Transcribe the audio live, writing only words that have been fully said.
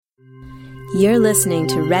You're listening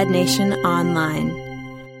to Red Nation Online.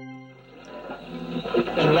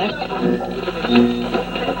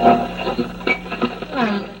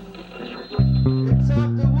 It's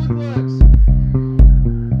after Woodworkx.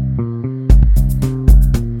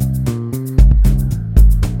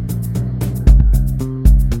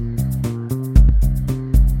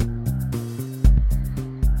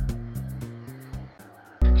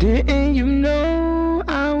 Didn't you know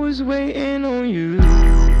I was waiting on you?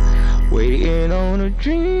 Waiting on a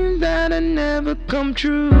dream that'll never come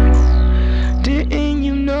true. Didn't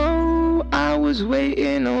you know I was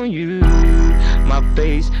waiting on you? My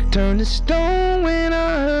face turned to stone when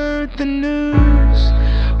I heard the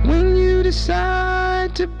news. When you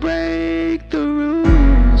decide to break the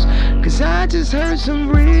rules, 'cause I just heard some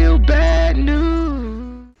real bad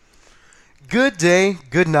news. Good day,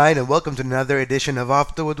 good night, and welcome to another edition of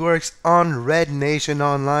Off the Woodworkx on Red Nation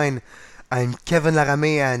Online. I'm Kevin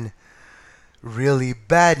Larame, and really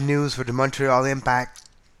bad news for the Montreal Impact.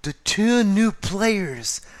 The two new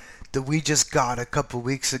players that we just got a couple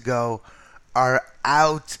weeks ago are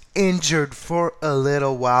out injured for a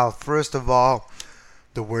little while. First of all,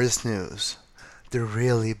 the worst news, the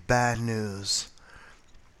really bad news.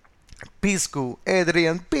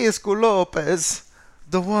 Adrian Pisco Lopez,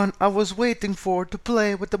 the one I was waiting for to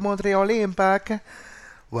play with the Montreal Impact,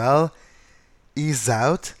 well, he's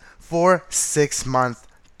out for 6 months.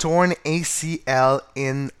 Torn ACL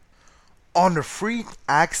on a freak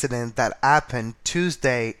accident that happened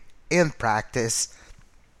Tuesday in practice.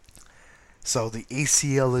 So the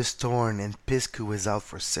ACL is torn and Pisco is out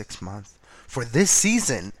for 6 months. For this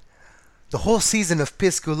season, the whole season of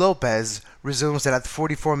Pisco Lopez resumes at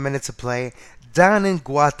 44 minutes of play down in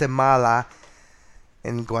Guatemala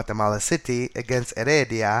City against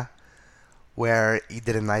Heredia, where he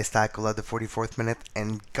did a nice tackle at the 44th minute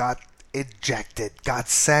and got ejected, got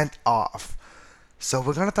sent off. So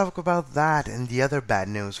we're going to talk about that and the other bad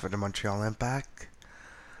news for the Montreal Impact.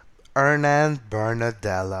 Hernan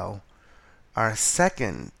Bernardello, our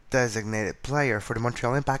second designated player for the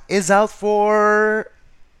Montreal Impact, is out for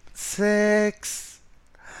 6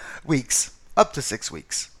 weeks, up to 6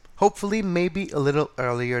 weeks. Hopefully, maybe a little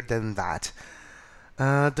earlier than that.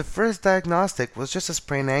 The first diagnostic was just a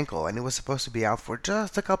sprained ankle, and it was supposed to be out for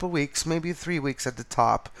just a couple weeks, maybe 3 weeks at the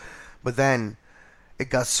top. But then it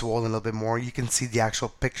got swollen a little bit more. You can see the actual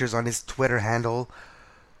pictures on his Twitter handle.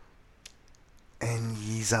 And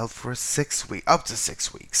he's out for 6 weeks, up to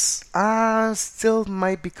 6 weeks. Still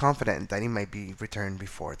might be confident that he might be returned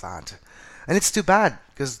before that. And it's too bad,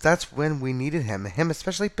 because that's when we needed him. Him,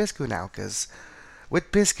 especially Pisco now, because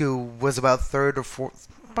with Pisco was about third or fourth,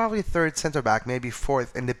 probably third center back, maybe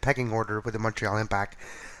fourth in the pecking order with the Montreal Impact,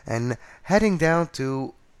 and heading down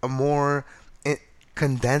to a more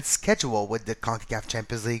condensed schedule with the CONCACAF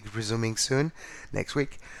Champions League resuming soon, next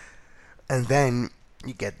week. And then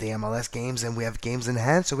you get the MLS games, and we have games in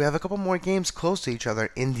hand, so we have a couple more games close to each other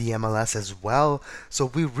in the MLS as well. So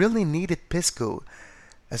we really needed Pisco,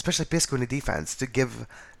 especially Pisco in the defense, to give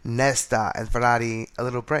Nesta and Ferrari a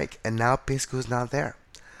little break, and now Pisco's not there.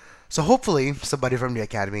 So hopefully, somebody from the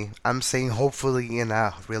academy, I'm saying hopefully in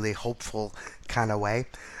a really hopeful kind of way,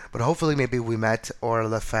 but hopefully maybe we met, or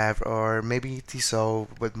Lefebvre, or maybe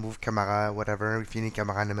Tissot would move Camara, whatever, if you need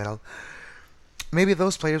Camara in the middle. Maybe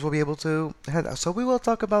those players will be able to head out. So we will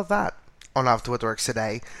talk about that on Off the Woodworkx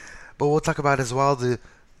today, but we'll talk about as well the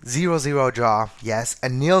 0-0 draw, yes, a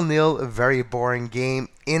 0-0, a very boring game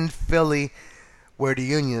in Philly, where the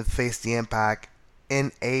Union faced the Impact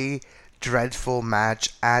in a dreadful match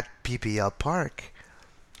at PPL Park.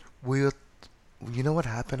 You know what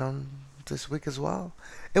happened on this week as well?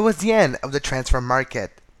 It was the end of the transfer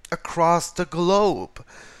market across the globe.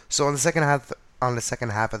 So on the second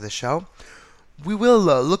half of the show, we will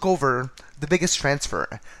look over the biggest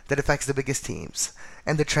transfer that affects the biggest teams,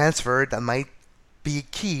 and the transfer that might be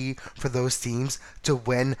key for those teams to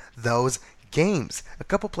win those games. A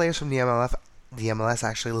couple players from the MLS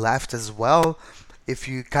actually left as well.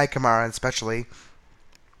 Kai Kamara especially,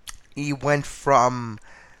 he went from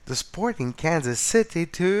the Sporting Kansas City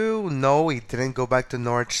no, he didn't go back to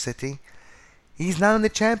Norwich City. He's now in the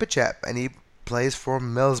championship, and he plays for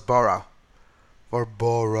Middlesbrough, or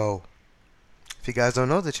Borough. If you guys don't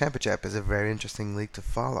know, the championship is a very interesting league to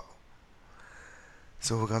follow.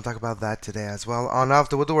 So we're going to talk about that today as well. On Off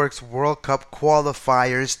the Woodworkx World Cup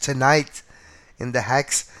qualifiers tonight in the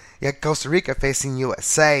Hex, you have Costa Rica facing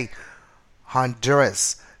USA,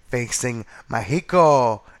 Honduras facing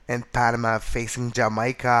Mexico, and Panama facing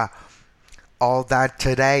Jamaica. All that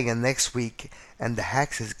today and next week, and the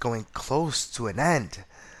Hex is going close to an end.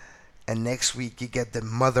 And next week you get the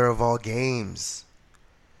mother of all games,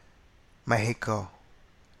 Mexico,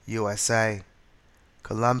 USA,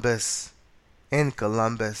 Columbus, in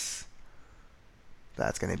Columbus.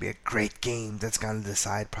 That's going to be a great game. That's going to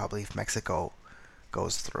decide probably if Mexico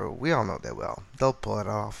goes through. We all know they will. They'll pull it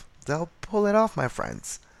off. They'll pull it off, my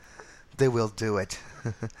friends. They will do it.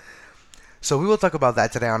 So we will talk about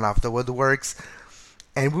that today on Off the Woodworkx.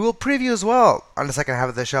 And we will preview as well on the second half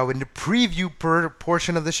of the show. In the preview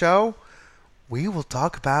portion of the show, we will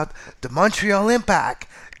talk about the Montreal Impact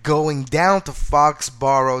going down to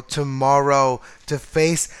Foxborough tomorrow to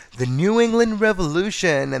face the New England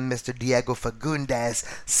Revolution and Mr. Diego Fagundes,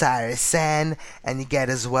 Saracen, and you get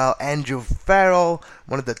as well Andrew Farrell,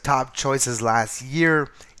 one of the top choices last year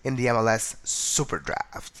in the MLS Super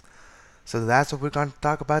Draft. So that's what we're going to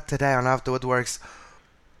talk about today on Off the Woodworkx.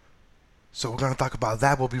 So we're going to talk about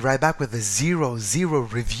that. We'll be right back with a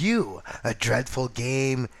 0-0 review. A dreadful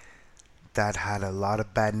game that had a lot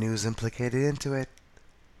of bad news implicated into it.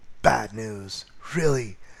 Bad news.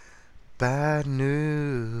 Really bad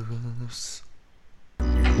news. Real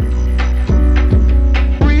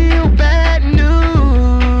bad news.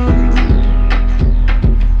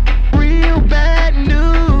 Real bad news.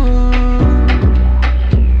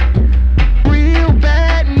 Real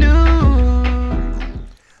bad news.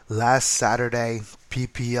 Last Saturday,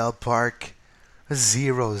 PPL Park, a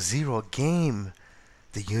 0-0 game.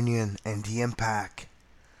 The Union and the Impact.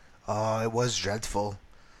 Oh, it was dreadful.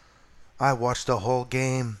 I watched the whole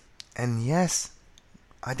game, and yes,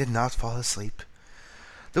 I did not fall asleep.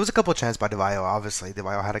 There was a couple of chances by DeVio, obviously.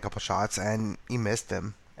 DeVio had a couple shots, and he missed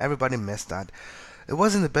them. Everybody missed that. It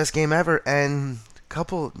wasn't the best game ever, and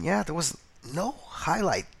there was no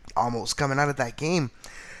highlight almost coming out of that game.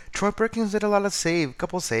 Troy Perkins did a lot of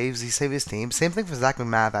couple saves. He saved his team. Same thing for Zach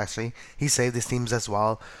McMath, actually. He saved his teams as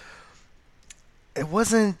well. It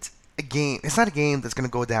wasn't a game. It's not a game that's going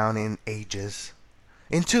to go down in ages.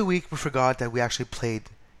 In 2 weeks, we forgot that we actually played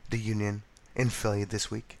the Union in Philly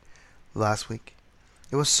last week.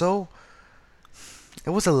 It was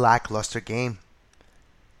a lackluster game.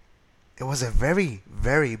 It was a very,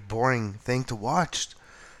 very boring thing to watch.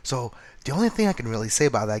 So the only thing I can really say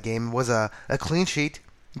about that game was a clean sheet,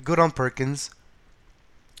 good on Perkins.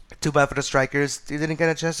 Too bad for the strikers. They didn't get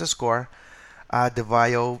a chance to score.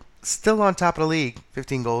 DeVio still on top of the league,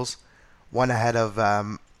 15 goals, one ahead of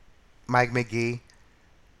Mike McGee.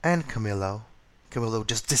 And Camilo. Camilo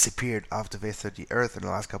just disappeared off the face of the earth in the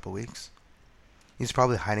last couple of weeks. He's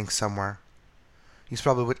probably hiding somewhere. He's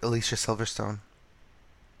probably with Alicia Silverstone.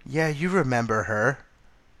 Yeah, you remember her.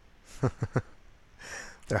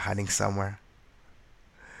 They're hiding somewhere.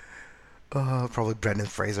 Probably Brendan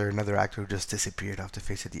Fraser, another actor who just disappeared off the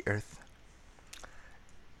face of the earth.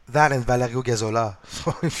 That and Valerio Gazzola.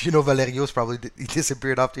 So if you know Valerio's probably he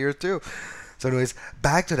disappeared off the earth too. So anyways,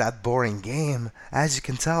 back to that boring game. As you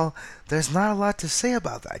can tell, there's not a lot to say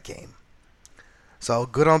about that game. So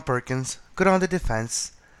good on Perkins, good on the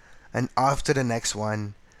defense, and off to the next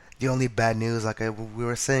one. The only bad news, like we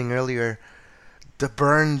were saying earlier, the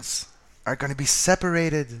Burns are going to be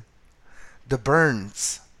separated. The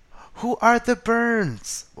Burns. Who are the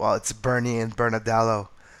Burns? Well, it's Bernie and Bernadello.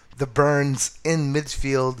 The Burns in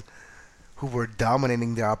midfield who were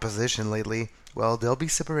dominating their opposition lately. Well, they'll be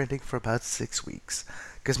separating for about 6 weeks.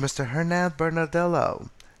 Because Mr. Hernan Bernadello,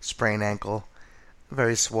 sprained ankle,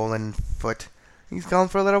 very swollen foot. He's gone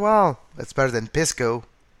for a little while. That's better than Pisco.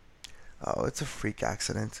 Oh, it's a freak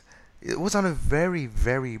accident. It was on a very,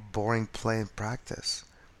 very boring play in practice.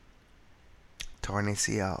 Torn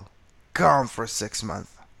ACL. Gone for 6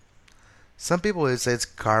 months. Some people would say it's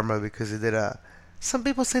karma because he did some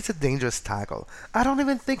people say it's a dangerous tackle. I don't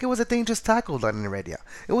even think it was a dangerous tackle done in Heredia.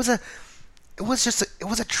 It was a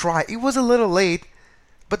try. It was a little late,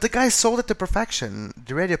 but the guy sold it to perfection.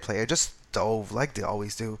 The radio player just dove like they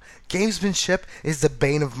always do. Gamesmanship is the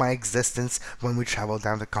bane of my existence when we travel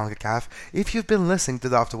down to CONCACAF. If you've been listening to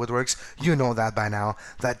the Off the Woodworkx, you know that by now.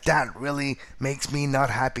 That really makes me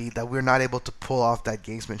not happy that we're not able to pull off that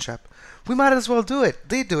gamesmanship. We might as well do it.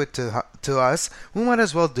 They do it to us. We might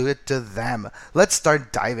as well do it to them. Let's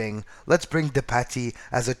start diving. Let's bring Depati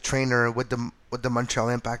as a trainer with the Montreal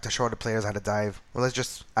Impact to show the players how to dive. Well, let's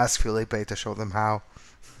just ask Felipe to show them how.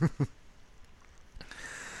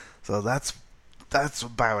 So that's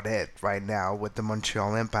about it right now with the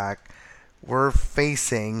Montreal Impact. We're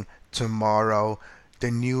facing tomorrow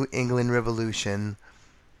the New England Revolution.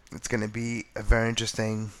 It's going to be a very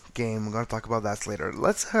interesting game. We're going to talk about that later.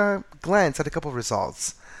 Let's glance at a couple of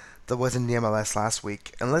results that was in the MLS last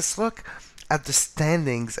week. And let's look at the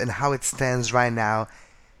standings and how it stands right now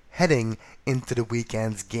heading into the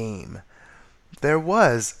weekend's game. There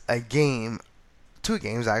was a game two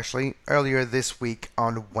games actually earlier this week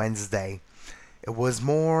on Wednesday. It was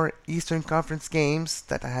more Eastern Conference games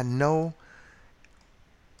that had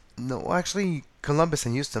actually Columbus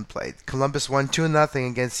and Houston played. Columbus won 2-0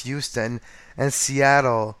 against Houston, and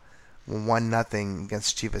Seattle won 1-0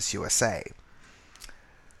 against Chivas USA.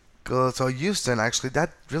 So Houston, actually,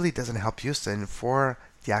 that really doesn't help Houston for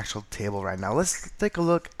the actual table right now. Let's take a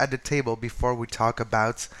look at the table before we talk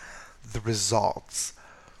about the results.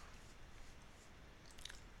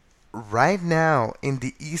 Right now in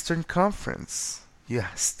the Eastern Conference,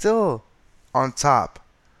 still on top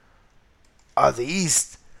of the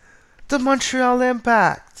East, the Montreal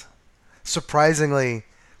Impact. Surprisingly,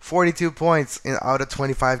 42 points out of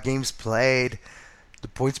 25 games played. The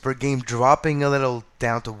points per game dropping a little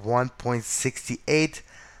down to 1.68.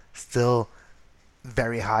 Still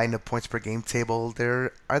very high in the points per game table.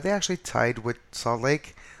 Are they actually tied with Salt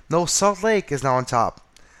Lake? No, Salt Lake is now on top.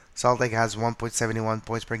 Salt Lake has 1.71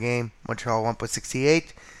 points per game. Montreal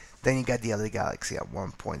 1.68. Then you got the LA Galaxy at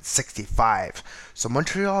 1.65. So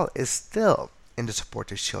Montreal is still in the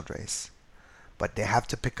Supporters' Shield race. But they have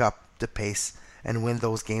to pick up the pace and win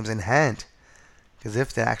those games in hand. Because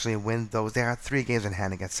if they actually win those, they are 3 games in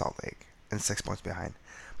hand against Salt Lake and 6 points behind.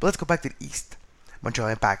 But let's go back to the East. Montreal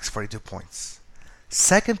Impact's 42 points.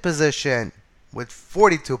 Second position with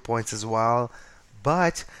 42 points as well,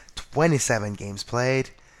 but 27 games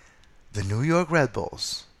played. The New York Red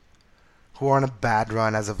Bulls, who are on a bad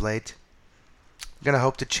run as of late, going to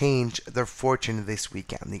hope to change their fortune this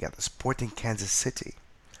weekend. They got the Sporting Kansas City,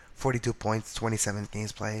 42 points, 27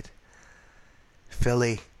 games played.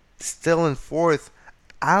 Philly, still in fourth,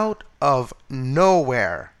 out of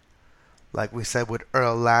nowhere. Like we said with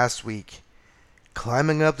Earl last week,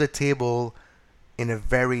 climbing up the table in a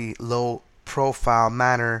very low profile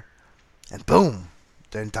manner, and boom,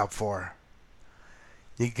 they're in top 4.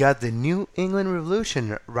 You got the New England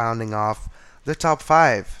Revolution rounding off the top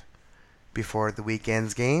 5 before the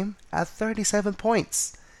weekend's game at 37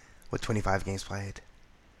 points with 25 games played.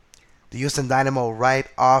 The Houston Dynamo right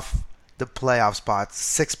off the playoff spots,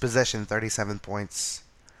 6th position, 37 points.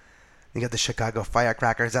 You got the Chicago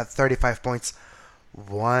Firecrackers at 35 points,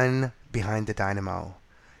 1 behind the Dynamo.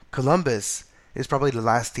 Columbus is probably the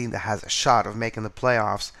last team that has a shot of making the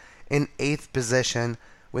playoffs, in 8th position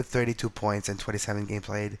with 32 points and 27 games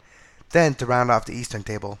played. Then to round off the Eastern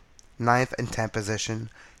table, 9th and 10th position,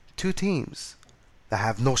 2 teams that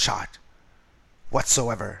have no shot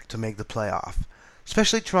whatsoever to make the playoff.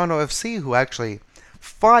 Especially Toronto FC, who actually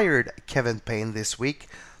fired Kevin Payne this week.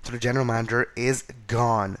 So the general manager is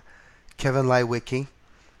gone. Kevin Leiweke.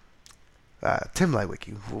 Tim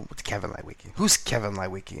Leiweke. Kevin Leiweke. Who's Kevin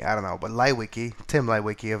Leiweke? I don't know, but Leiweke. Tim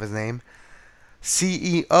Leiweke of his name.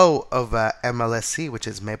 CEO of MLSC, which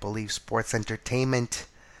is Maple Leaf Sports Entertainment.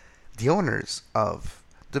 The owners of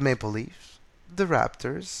the Maple Leafs, the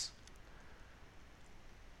Raptors,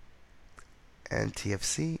 and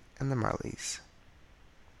TFC, and the Marlies.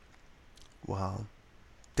 Well,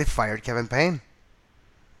 they fired Kevin Payne.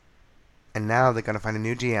 And now they're going to find a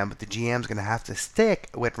new GM, but the GM's going to have to stick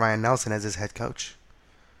with Ryan Nelson as his head coach.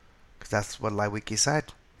 Because that's what Leiweke said.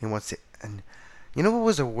 He wants to... And you know what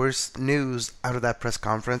was the worst news out of that press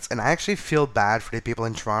conference? And I actually feel bad for the people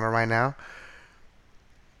in Toronto right now.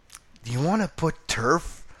 You want to put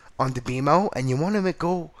turf on the BMO, and you want to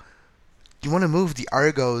go... You want to move the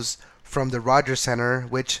Argos from the Rogers Center,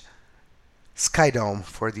 which... Skydome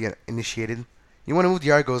for the initiated. You want to move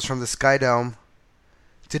the Argos from the Skydome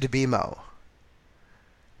to the BMO.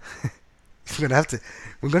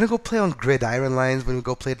 We're gonna go play on gridiron lines when we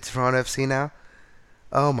go play the Toronto FC now.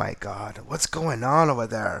 Oh my God, what's going on over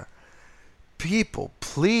there? People,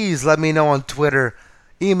 please let me know on Twitter.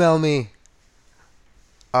 Email me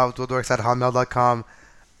offthewoodworks@hotmail.com,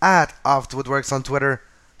 at offthewoodworks on Twitter,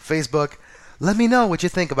 Facebook. Let me know what you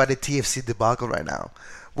think about the TFC debacle right now.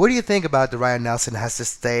 What do you think about the Ryan Nelson has to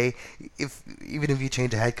stay, even if you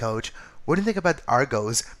change the head coach? What do you think about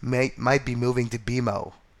Argos might be moving to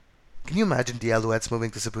BMO? Can you imagine the Alouettes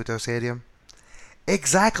moving to Saputo Stadium?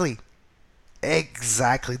 Exactly.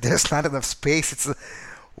 There's not enough space.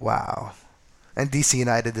 Wow. And DC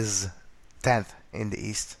United is 10th in the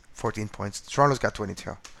East, 14 points. Toronto's got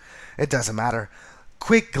 22. It doesn't matter.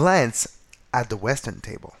 Quick glance at the Western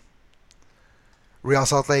table. Real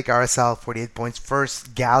Salt Lake, RSL, 48 points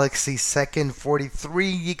first. Galaxy second, 43.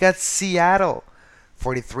 You got Seattle,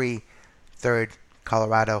 43. Third,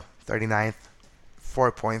 Colorado, 39th.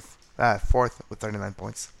 4th with 39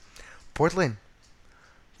 points. Portland,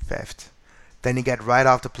 5th. Then you get right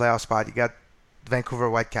off the playoff spot. You got Vancouver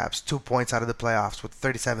Whitecaps, 2 points out of the playoffs with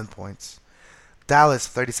 37 points. Dallas,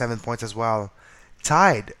 37 points as well.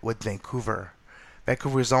 Tied with Vancouver.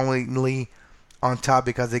 Vancouver is only on top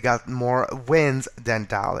because they got more wins than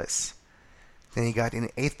Dallas. Then you got in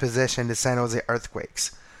 8th position the San Jose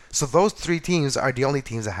Earthquakes. So those 3 teams are the only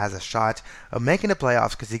teams that has a shot of making the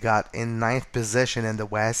playoffs because he got in 9th position in the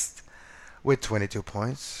West with 22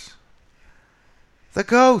 points. The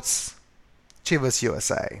GOATs, Chivas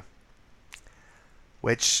USA,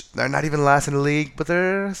 which they're not even last in the league, but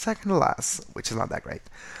they're second to last, which is not that great.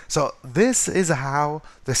 So this is how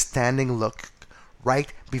the standing look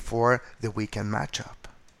right before the weekend matchup.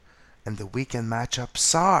 And the weekend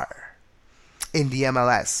matchups are in the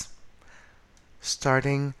MLS,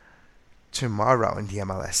 starting tomorrow in the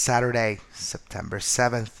MLS, Saturday, September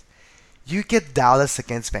 7th, you get Dallas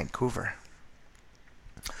against Vancouver.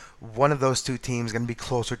 One of those 2 teams is going to be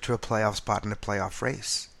closer to a playoff spot in the playoff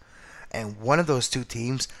race. And one of those 2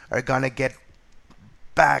 teams are going to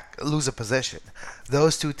lose a position.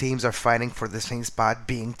 Those 2 teams are fighting for the same spot,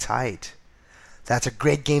 being tied. That's a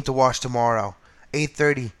great game to watch tomorrow,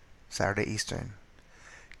 8:30 Saturday Eastern.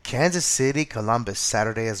 Kansas City, Columbus,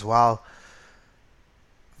 Saturday as well.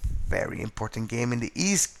 Very important game in the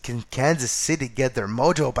East. Can Kansas City get their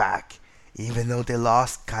mojo back, even though they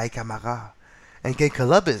lost Kai Kamara? And can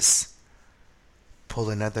Columbus pull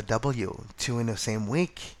another W, 2 in the same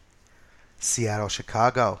week? Seattle,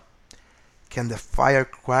 Chicago. Can the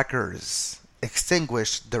Firecrackers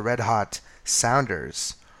extinguish the red-hot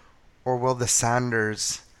Sounders? Or will the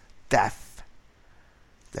Sounders death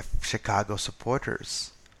the Chicago supporters?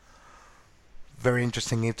 Very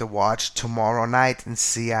interesting game to watch tomorrow night in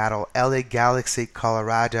Seattle. LA Galaxy,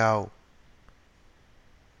 Colorado.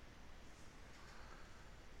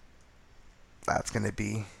 That's going to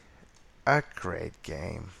be a great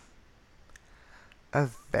game. A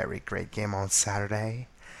very great game on Saturday.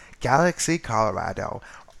 Galaxy, Colorado.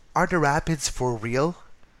 Are the Rapids for real?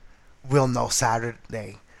 We'll know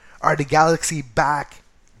Saturday. Are the Galaxy back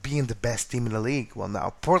being the best team in the league? Well,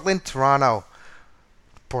 no. Portland, Toronto.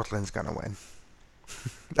 Portland's going to win.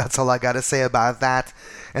 That's all I got to say about that.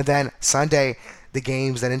 And then Sunday, the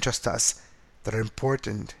games that interest us, that are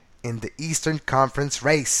important in the Eastern Conference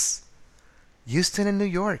race. Houston and New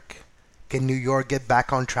York. Can New York get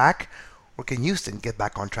back on track? Or can Houston get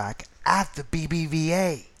back on track at the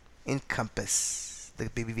BBVA in Compass? The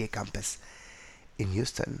BBVA Compass in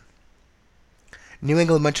Houston. New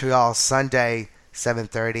England, Montreal, Sunday,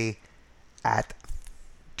 7:30 at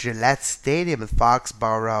Gillette Stadium in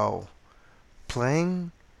Foxborough.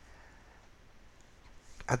 Playing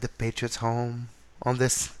at the Patriots' home on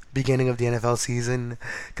this beginning of the NFL season.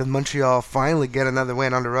 Can Montreal finally get another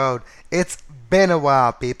win on the road? It's been a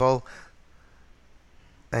while, people.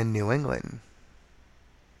 And New England.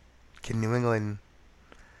 Can New England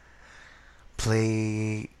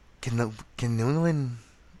play... Can New England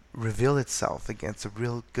reveal itself against a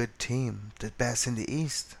real good team? The best in the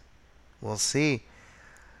East? We'll see.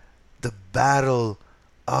 The battle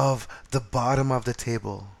of the bottom of the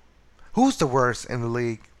table. Who's the worst in the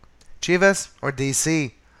league? Chivas or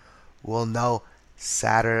DC? We'll know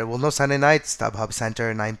Saturday. We'll know Sunday night. StubHub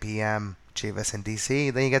Center, 9 p.m. Chivas and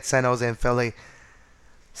DC. Then you get San Jose and Philly.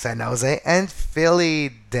 San Jose and Philly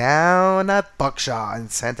down at Buckshot in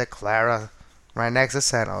Santa Clara, right next to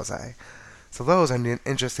San Jose. So those are an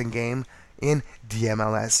interesting game in the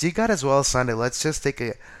MLS. You got as well Sunday. Let's just take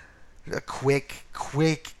a quick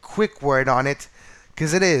word on it,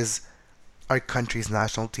 because it is our country's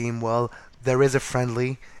national team. Well, there is a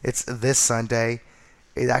friendly. It's this Sunday.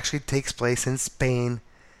 It actually takes place in Spain.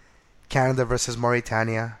 Canada versus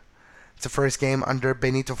Mauritania. It's the first game under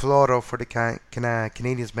Benito Floro for the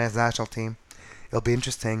Canadians men's national team. It'll be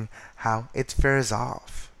interesting how it fares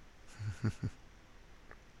off.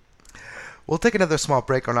 We'll take another small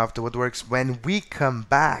break on Off the Woodworkx. When we come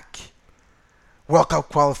back, World Cup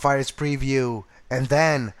qualifiers preview, and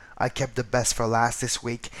then I kept the best for last this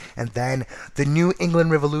week, and then the New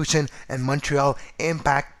England Revolution and Montreal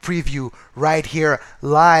Impact preview right here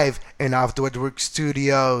live in Off the Woodworkx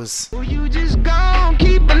studios. Oh, you just gon'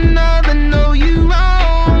 keep another know you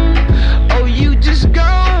wrong. Oh, you just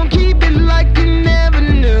gon' keep it like you never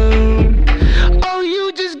knew. Oh,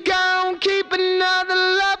 you just gon' keep another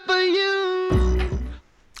love for you.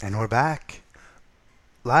 And we're back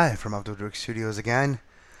live from Off the Woodworkx studios again.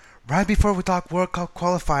 Right before we talk World Cup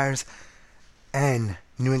qualifiers and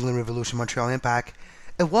New England Revolution Montreal Impact,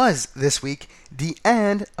 it was this week the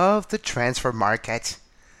end of the transfer market.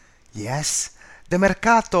 Yes, the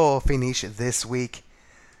Mercato finished this week,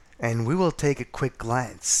 and we will take a quick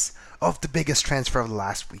glance of the biggest transfer of the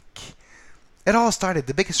last week. It all started,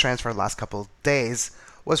 the biggest transfer of the last couple of days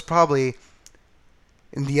was probably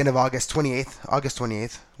in the end of August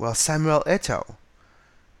 28th. Well, Samuel Eto'o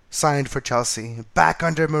signed for Chelsea. Back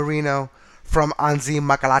under Mourinho from Anzi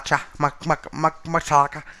Macalaca.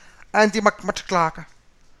 Andy Macalaca.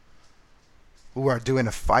 Who are doing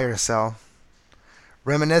a fire sale.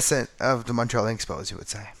 Reminiscent of the Montreal Expos, you would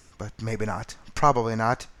say. But maybe not. Probably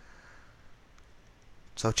not.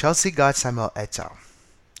 So Chelsea got Samuel Eto'o.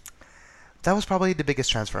 That was probably the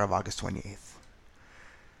biggest transfer of August 28th.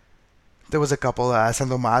 There was a couple,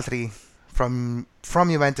 Sandro Matri from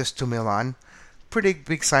Juventus to Milan. Pretty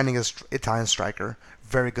big signing as Italian striker.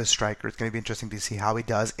 Very good striker. It's going to be interesting to see how he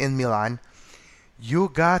does in Milan. You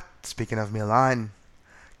got, speaking of Milan,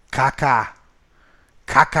 Kaká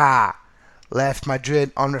left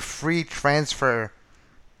Madrid on a free transfer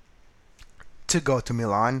to go to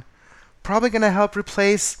Milan. Probably going to help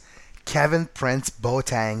replace Kevin Prince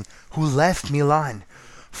Boateng, who left Milan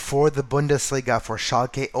for the Bundesliga for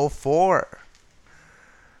Schalke 04.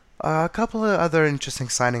 A couple of other interesting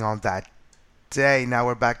signing on that day. Now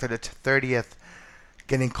we're back to the 30th,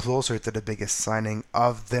 getting closer to the biggest signing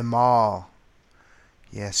of them all.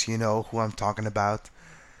 Yes, you know who I'm talking about.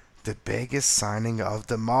 The biggest signing of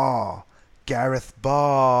them all. Gareth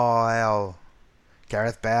Bale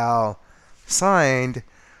signed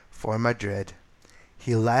for Madrid.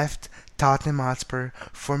 He left Tottenham Hotspur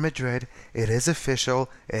for Madrid. It is official.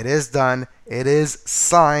 It is done. It is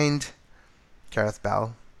signed. Gareth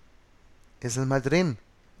Bale is in Madrid.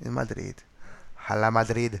 Hala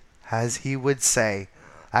Madrid, as he would say.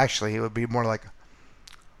 Actually, it would be more like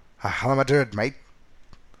Hala Madrid, mate.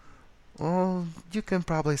 Well, you can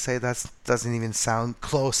probably say that doesn't even sound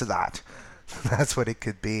close to that. That's what it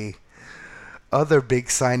could be. Other big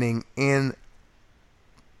signing in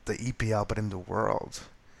the EPL, but in the world.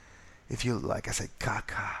 If you like, I said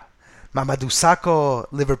Kaká. Mamadou Sakho,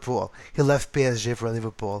 Liverpool. He left PSG for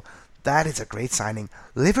Liverpool. That is a great signing.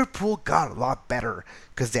 Liverpool got a lot better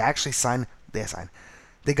because they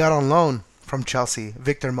got on loan from Chelsea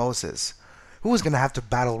Victor Moses, who was going to have to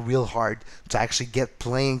battle real hard to actually get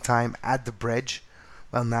playing time at the Bridge.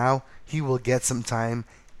 Well, now he will get some time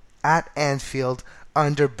at Anfield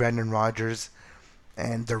under Brendan Rodgers.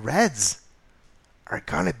 And the Reds are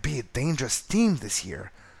going to be a dangerous team this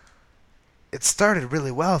year. It started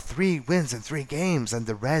really well, 3 wins in 3 games, and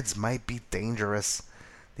the Reds might be dangerous.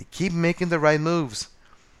 They keep making the right moves.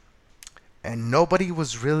 And nobody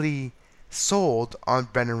was really sold on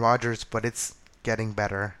Brendan Rodgers, but it's getting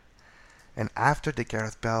better. And after the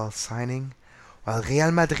Gareth Bale signing, while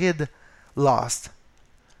Real Madrid lost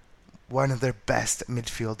one of their best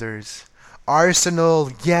midfielders,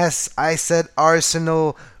 Arsenal, yes, I said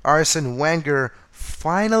Arsenal, Arsene Wenger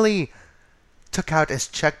finally took out his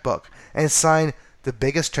checkbook and signed the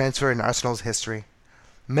biggest transfer in Arsenal's history.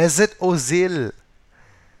 Mesut Ozil,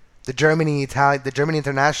 the German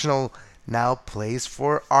international, now plays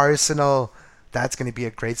for Arsenal. That's going to be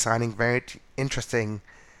a great signing, very interesting,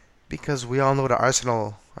 because we all know that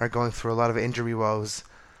Arsenal are going through a lot of injury woes.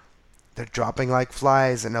 They're dropping like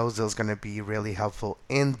flies, and Ozil's going to be really helpful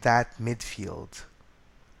in that midfield.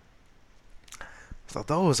 So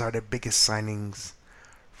those are the biggest signings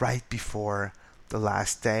right before the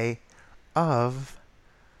last day of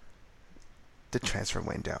the transfer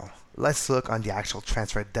window. Let's look on the actual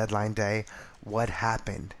transfer deadline day. What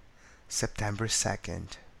happened September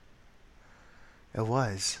 2nd? It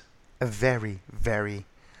was a very, very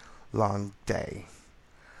long day.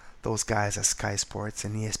 Those guys at Sky Sports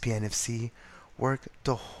and ESPN FC worked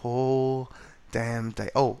the whole damn day.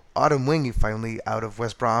 Oh, Autumn Wingy finally out of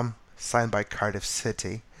West Brom, signed by Cardiff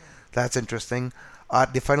City. That's interesting.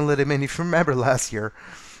 They finally let him in. If you remember last year,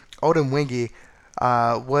 Autumn Wingy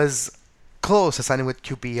was close to signing with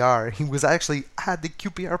QPR. He was actually at the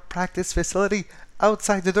QPR practice facility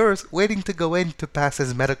outside the doors waiting to go in to pass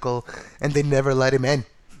his medical, and they never let him in.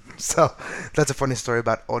 So that's a funny story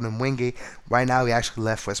about Autumn Wingy. Right now he actually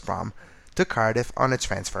left West Brom to Cardiff on a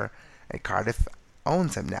transfer, and Cardiff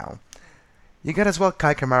owns him now. You got as well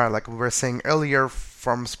Kai Kamara, like we were saying earlier,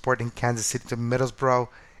 from Sporting Kansas City to Middlesbrough.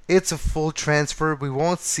 It's a full transfer. We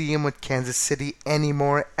won't see him with Kansas City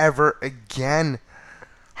anymore ever again.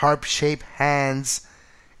 Harp-shaped hands.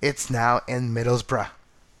 It's now in Middlesbrough.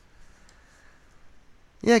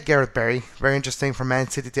 Yeah, Gareth Barry. Very interesting from Man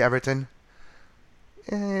City to Everton.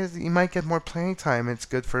 He might get more playing time. It's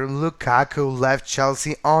good for him. Lukaku left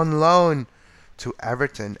Chelsea on loan to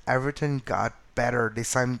Everton. Everton got better. They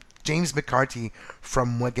signed James McCarthy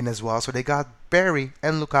from Wigan as well. So they got Barry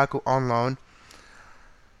and Lukaku on loan.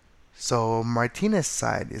 So Martinez's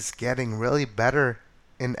side is getting really better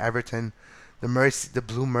in Everton. The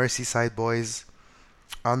Blue Merseyside boys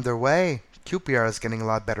on their way. QPR is getting a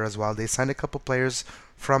lot better as well. They signed a couple players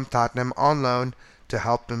from Tottenham on loan to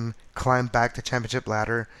help him climb back the championship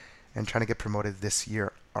ladder and trying to get promoted this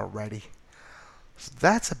year already. So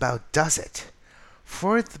that's about does it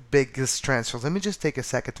for the biggest transfers. Let me just take a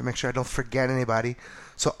second to make sure I don't forget anybody.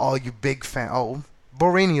 So all you big fans,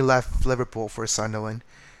 Borini left Liverpool for Sunderland.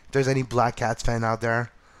 If there's any Black Cats fan out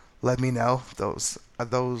there, let me know.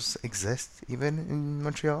 Those exist even in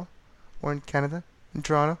Montreal or in Canada, in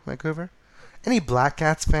Toronto, Vancouver. Any Black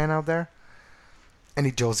Cats fan out there?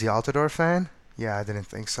 Any Josie Altidore fan? Yeah, I didn't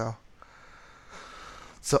think so.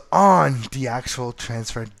 So on the actual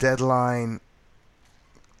transfer deadline,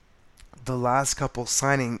 the last couple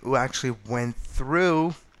signing who actually went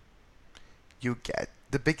through, you get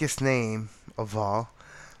the biggest name of all,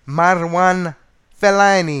 Marwan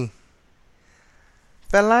Fellaini.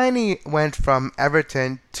 Fellaini went from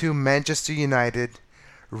Everton to Manchester United,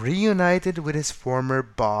 reunited with his former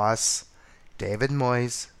boss, David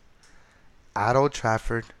Moyes, at Old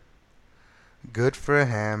Trafford. Good for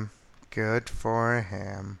him. Good for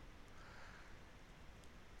him.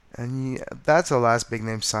 And yeah, that's the last big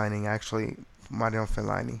name signing, actually, Mario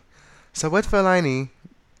Fellaini. So with Fellaini,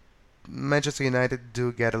 Manchester United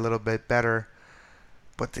do get a little bit better,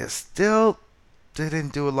 but they still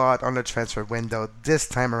didn't do a lot on the transfer window this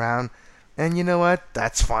time around. And you know what?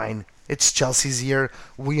 That's fine. It's Chelsea's year.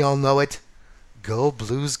 We all know it. Go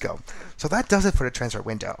Blues, go. So that does it for the transfer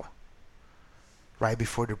window. Right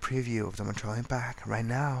before the preview of the Montreal Impact, right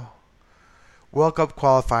now. World Cup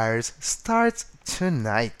qualifiers starts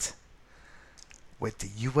tonight with the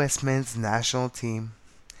U.S. men's national team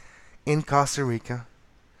in Costa Rica.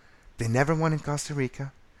 They never won in Costa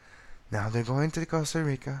Rica. Now they're going to Costa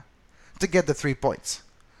Rica to get the 3 points.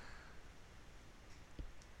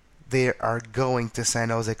 They are going to San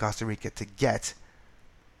Jose, Costa Rica to get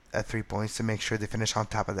 3 points to make sure they finish on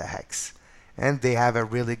top of the hex. And they have a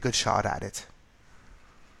really good shot at it.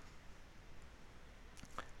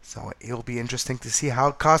 So it'll be interesting to see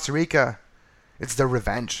how Costa Rica, it's their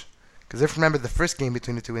revenge. Because if you remember, the first game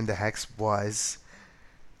between the two in the Hex was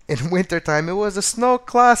in wintertime. It was a snow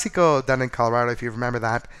classico down in Colorado, if you remember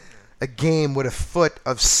that. A game with a foot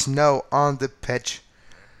of snow on the pitch.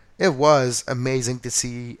 It was amazing to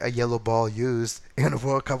see a yellow ball used in a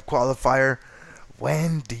World Cup qualifier.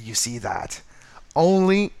 When do you see that?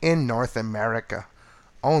 Only in North America.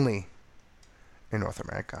 Only in North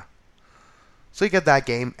America. So you get that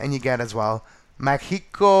game, and you get as well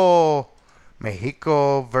Mexico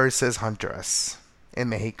versus Honduras in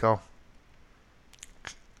Mexico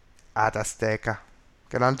at Azteca.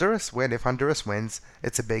 Can Honduras win? If Honduras wins,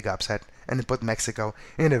 it's a big upset, and it put Mexico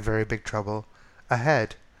in a very big trouble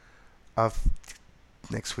ahead of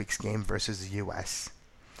next week's game versus the U.S.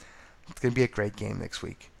 It's going to be a great game next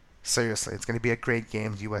week. Seriously, it's going to be a great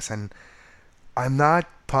game, U.S. And I'm not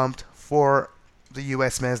pumped for the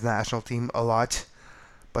U.S. men's national team a lot,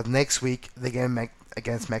 but next week they get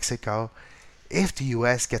against Mexico. If the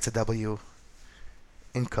U.S. gets a W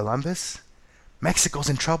in Columbus, Mexico's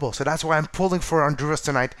in trouble. So that's why I'm pulling for Honduras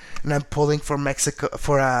tonight, and I'm pulling for Mexico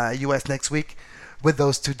for U.S. next week with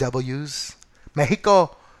those 2 W's.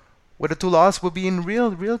 Mexico with a 2 loss will be in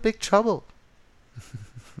real big trouble.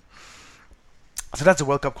 So that's the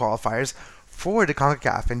World Cup qualifiers for the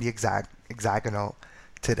CONCACAF and the hexagonal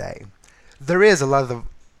today. There is a lot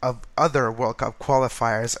of other World Cup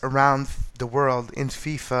qualifiers around the world in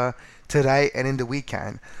FIFA today and in the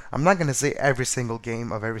weekend. I'm not going to say every single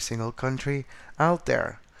game of every single country out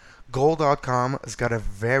there. Goal.com has got a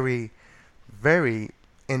very, very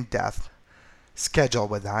in-depth schedule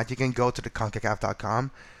with that. You can go to the CONCACAF.com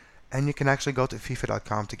and you can actually go to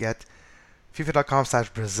FIFA.com to get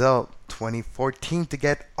FIFA.com/Brazil 2014 to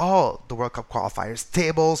get all the World Cup qualifiers,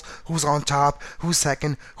 tables, who's on top, who's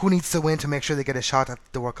second, who needs to win to make sure they get a shot at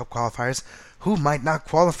the World Cup qualifiers, who might not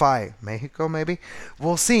qualify, Mexico maybe,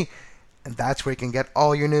 we'll see. And that's where you can get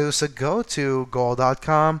all your news. So go to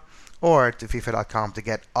goal.com or to FIFA.com to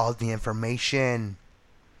get all the information.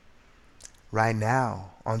 Right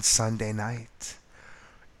now on Sunday night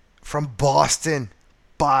from Boston,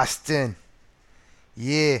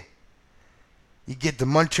 yeah. You get the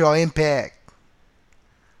Montreal Impact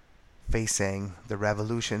facing the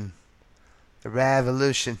Revolution. The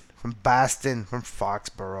Revolution from Boston, from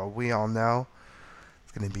Foxborough. We all know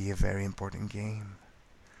it's going to be a very important game.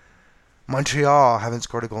 Montreal haven't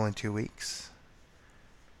scored a goal in 2 weeks.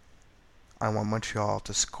 I want Montreal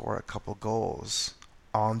to score a couple goals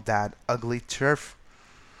on that ugly turf.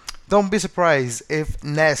 Don't be surprised if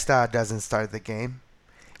Nesta doesn't start the game.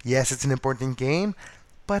 Yes, it's an important game,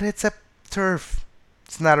 but it's a turf.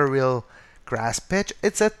 It's not a real grass pitch.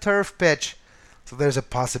 It's a turf pitch. So there's a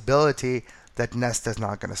possibility that Nesta's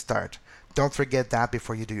not going to start. Don't forget that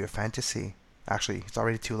before you do your fantasy. Actually, it's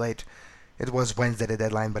already too late. It was Wednesday the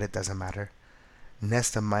deadline, but it doesn't matter.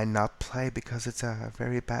 Nesta might not play because it's a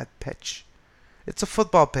very bad pitch. It's a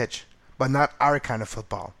football pitch, but not our kind of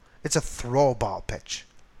football. It's a throw ball pitch.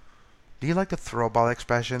 Do you like the throw ball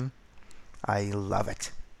expression? I love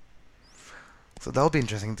it. So that'll be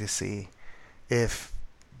interesting to see if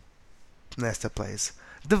Nesta plays.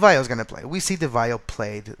 DeVayo's gonna play. We see DeVayo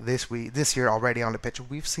played this year already on the pitch.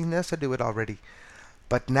 We've seen Nesta do it already.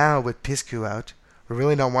 But now with Piscu out, we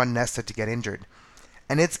really don't want Nesta to get injured.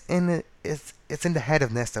 And it's in the head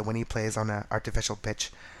of Nesta when he plays on an artificial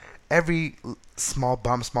pitch. Every small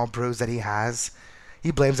bump, small bruise that he has,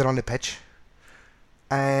 he blames it on the pitch.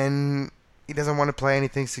 And he doesn't want to play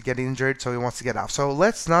anything to get injured, so he wants to get off. So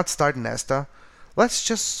let's not start Nesta. Let's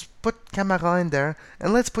just put Camara in there,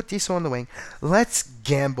 and let's put Tissot on the wing. Let's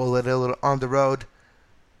gamble a little on the road.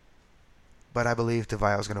 But I believe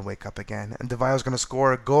DeVayo's going to wake up again. And DeVayo's going to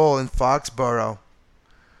score a goal in Foxborough.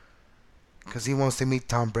 Because he wants to meet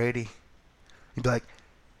Tom Brady. He'd be like,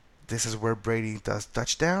 this is where Brady does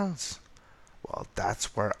touchdowns. Well,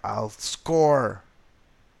 that's where I'll score.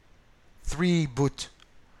 3 boot.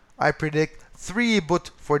 I predict 3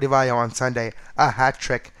 boot for DeVayo on Sunday. A hat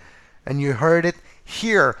trick. And you heard it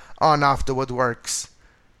here on Off the Woodworkx.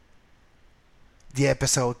 The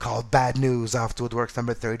episode called Bad News Off the Woodworkx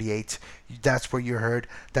number 38. That's where you heard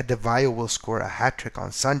that DeVayo will score a hat trick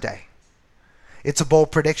on Sunday. It's a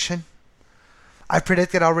bold prediction. I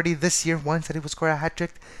predicted already this year once that he would score a hat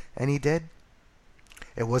trick, and he did.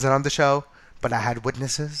 It wasn't on the show, but I had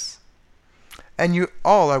witnesses. And you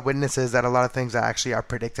all are witnesses that a lot of things that actually are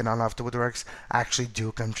predicted on Off the Woodworkx actually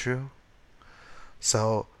do come true.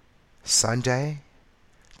 So, Sunday,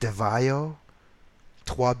 DeVayo,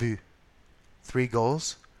 3 buts. 3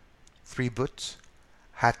 goals, 3 boots,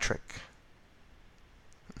 hat trick.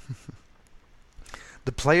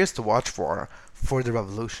 The players to watch for the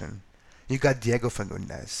Revolution. You got Diego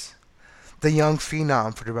Fagundes, the young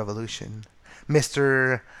phenom for the Revolution.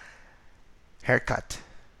 Mr. Haircut.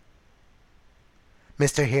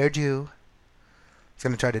 Mr. Hairdo. He's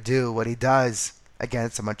going to try to do what he does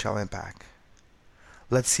against the Montreal Impact.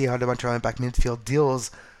 Let's see how the Montreal Impact midfield deals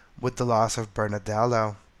with the loss of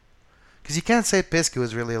Bernadello. Because you can't say Piscu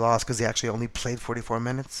was really lost because he actually only played 44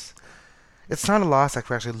 minutes. It's not a loss that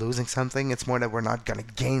we're actually losing something. It's more that we're not going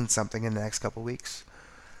to gain something in the next couple of weeks.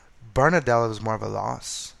 Bernadello was more of a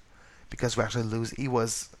loss because we actually lose.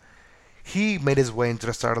 He made his way into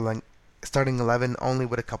the starting 11 only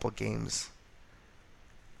with a couple of games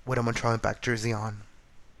with a Montreal Impact jersey on.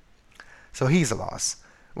 So he's a loss.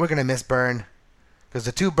 We're going to miss Burn because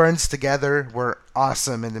the two Burns together were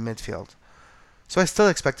awesome in the midfield. So I still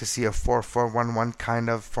expect to see a 4-4-1-1 kind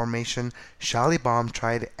of formation. Schallibaum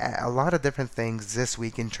tried a lot of different things this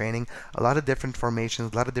week in training. A lot of different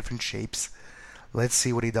formations, a lot of different shapes. Let's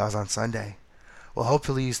see what he does on Sunday. Well,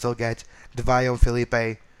 hopefully you still get DeVayo and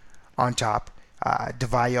Felipe on top.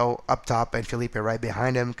 DeVayo up top and Felipe right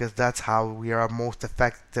behind him because that's how we are most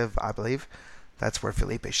effective, I believe. That's where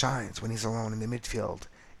Felipe shines when he's alone in the midfield.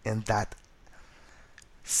 In that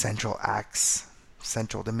central axe. The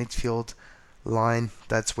midfield line,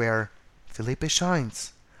 that's where Felipe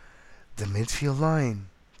shines. The midfield line,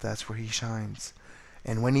 that's where he shines.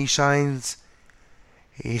 And when he shines,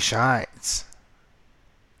 he shines.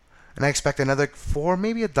 And I expect another 4,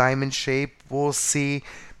 maybe a diamond shape. We'll see,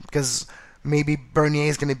 because maybe Bernier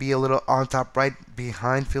is going to be a little on top right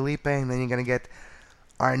behind Felipe, and then you're going to get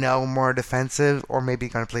Arnel more defensive, or maybe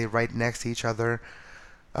going to play right next to each other.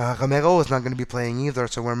 Romero is not going to be playing either,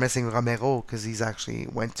 so we're missing Romero because he's actually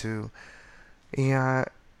went to...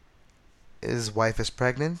 his wife is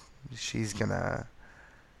pregnant. She's gonna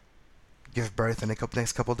give birth in the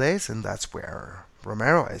next couple days, and that's where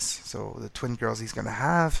Romero is. So the twin girls he's gonna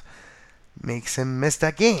have makes him miss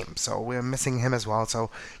that game. So we're missing him as well. So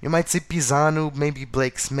you might see Pisano, maybe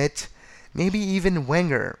Blake Smith, maybe even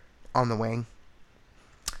Wenger on the wing.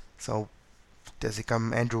 So does he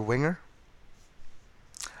come Andrew Wenger?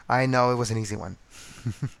 I know it was an easy one.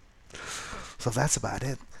 So that's about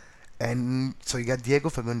it. And so you got Diego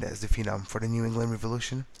Fagundes, the phenom for the New England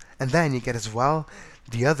Revolution. And then you get as well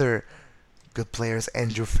the other good players,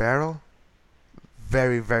 Andrew Farrell.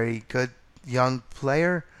 Very, very good young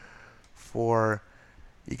player. You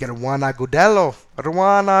get Juan Agudelo,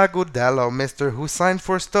 Mr. who signed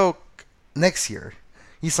for Stoke next year.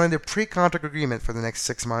 He signed a pre-contract agreement for the next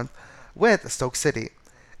 6 months with Stoke City.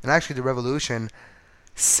 And actually the Revolution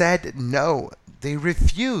said no. They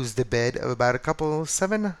refused the bid of about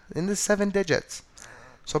in the 7 digits.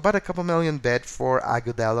 So about a couple million bid for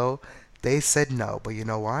Agudelo. They said no. But you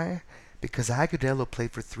know why? Because Agudelo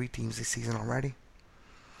played for 3 teams this season already.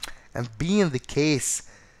 And being the case,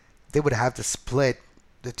 they would have to split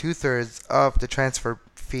the 2/3 of the transfer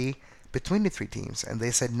fee between the three teams. And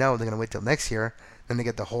they said no, they're going to wait till next year. Then they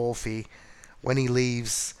get the whole fee when he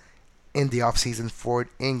leaves in the offseason for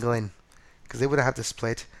England. Because they would have to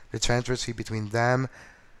split the transfer fee between them.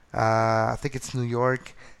 I think it's New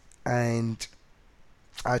York and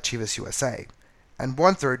Chivas USA. And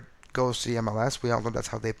 1/3 goes to the MLS. We all know that's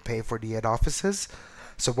how they pay for the head offices.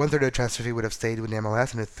 So 1/3 of the transfer fee would have stayed with the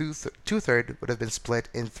MLS, and the 2/3 would have been split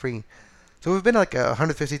in three. So it would have been like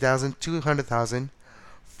 150,000, 200,000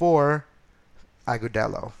 for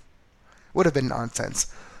Agudelo. Would have been nonsense.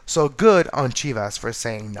 So good on Chivas for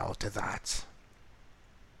saying no to that.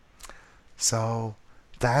 So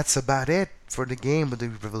that's about it for the game with the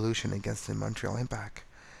Revolution against the Montreal Impact.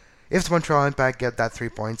 If the Montreal Impact get that 3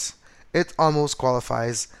 points, it almost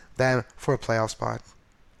qualifies them for a playoff spot.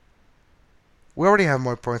 We already have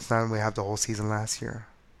more points now than we have the whole season last year.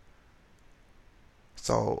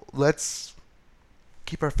 So let's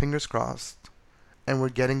keep our fingers crossed. And we're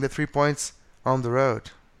getting the 3 points on the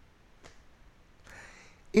road.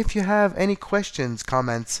 If you have any questions,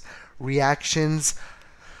 comments, reactions,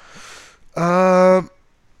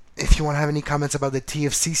 if you want to have any comments about the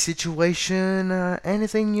TFC situation,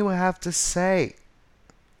 anything you have to say,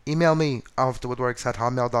 email me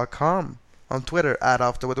offthewoodworks@hotmail.com, on Twitter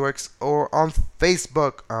 @offthewoodworks, or on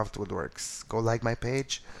Facebook offthewoodworks. Go like my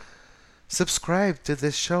page. Subscribe to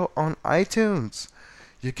this show on iTunes.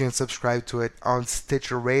 You can subscribe to it on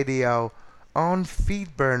Stitcher Radio, on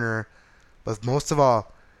Feedburner, but most of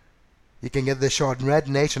all, you can get this show on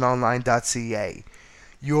rednationonline.ca,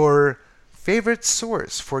 your favorite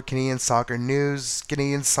source for Canadian soccer news,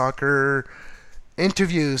 Canadian soccer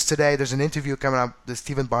interviews. Today, there's an interview coming up that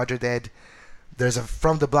Stephen Bodger did. There's a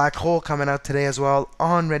From the Black Hole coming out today as well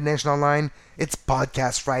on Red Nation Online. It's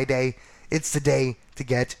Podcast Friday. It's the day to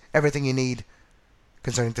get everything you need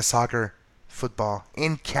concerning the soccer, football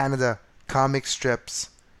in Canada, comic strips.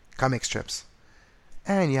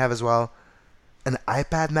 And you have as well an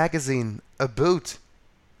iPad magazine, a boot,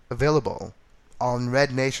 available on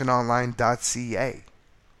rednationonline.ca.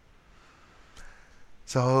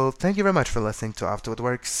 So thank you very much for listening to Off the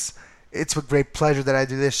Woodworks. It's with great pleasure that I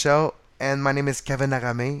do this show, and my name is Kevin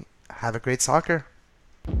Nagame. Have a great soccer.